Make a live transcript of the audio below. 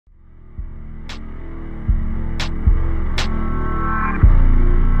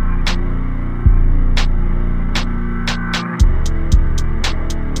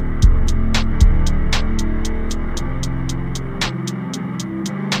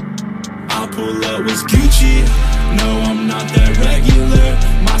pull up was Gucci. No, I'm not that regular.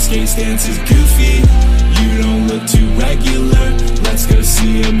 My skate stance is goofy. You don't look too regular. Let's go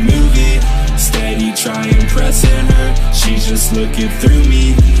see a movie. Steady try impressing her. She's just looking through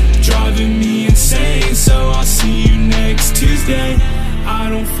me, driving me insane. So I'll see you next Tuesday. I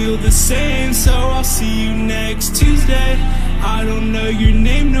don't feel the same, so I'll see you next Tuesday. I don't know your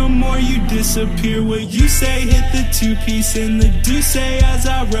name no more, you disappear. What you say, hit the two-piece and the deuce. As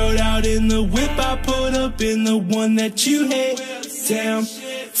I rode out in the whip, I pulled up in the one that you hate. Damn,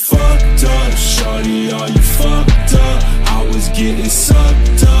 fucked up, shawty, are you fucked up? I was getting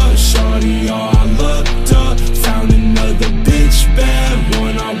sucked up, shawty, all I looked up. Found another bitch bad,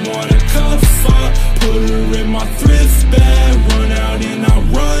 one I wanna cuff up. Put her in my thrift bag, run out and I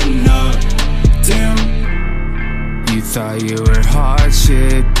run up. Damn. You thought you were hot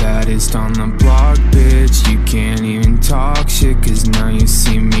shit, baddest on the block, bitch. You can't even talk shit, cause now you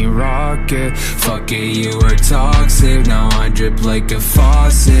see me rock it. Fuck it, you were toxic, now I drip like a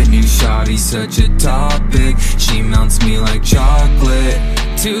faucet. New shawty, such a topic, she melts me like chocolate.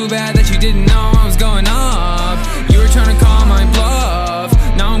 Too bad that you didn't know I was going up. You were trying to call my bluff,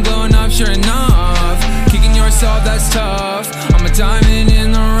 now I'm going up, sure enough. Kicking yourself, that's tough, I'm a diamond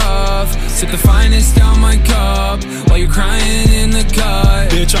in the rough. Sip the finest down my cup, while you're crying in the cut.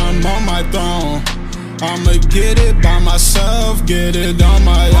 Bitch, I'm on my throne, I'ma get it by myself, get it on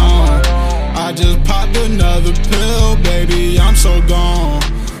my own. I just popped another pill, baby, I'm so gone.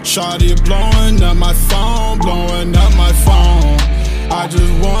 Shawty blowing up my phone, blowing up my phone. I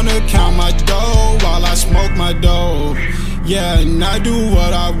just wanna count my dough while I smoke my dough. Yeah, and I do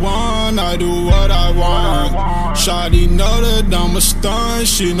what I want, I do what I want. Shawty know that I'm a stunt,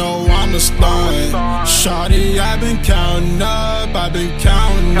 she know I'm a stunt. Shawty, I've been counting up, I've been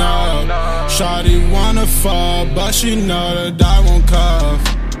counting up. Shawty wanna fuck, but she know that I won't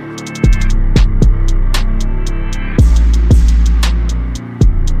cuff.